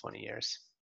last 20 years.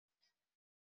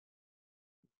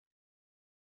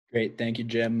 Great, thank you,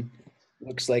 Jim.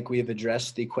 Looks like we have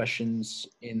addressed the questions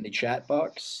in the chat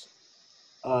box.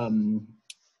 I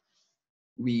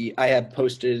have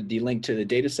posted the link to the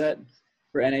data set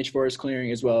for NH forest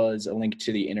clearing, as well as a link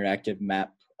to the interactive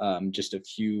map just a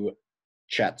few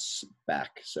chats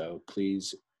back. So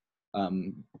please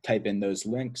type in those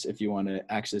links if you want to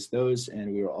access those,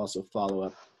 and we will also follow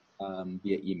up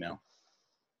via email.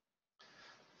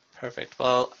 Perfect.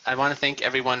 Well, I want to thank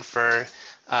everyone for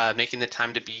making the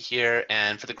time to be here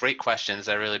and for the great questions.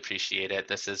 I really appreciate it.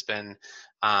 This has been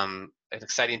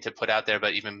exciting to put out there,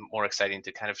 but even more exciting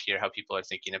to kind of hear how people are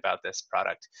thinking about this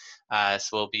product. So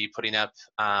we'll be putting up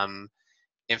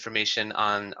information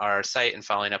on our site and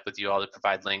following up with you all to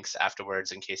provide links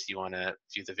afterwards in case you want to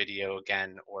view the video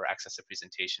again or access the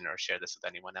presentation or share this with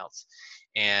anyone else.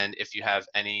 And if you have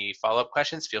any follow-up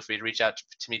questions, feel free to reach out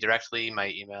to me directly. My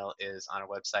email is on our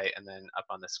website and then up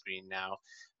on the screen now.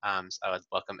 So I would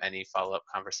welcome any follow-up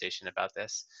conversation about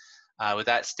this. With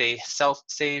that, stay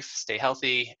safe, stay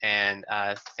healthy, and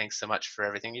thanks so much for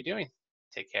everything you're doing.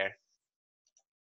 Take care.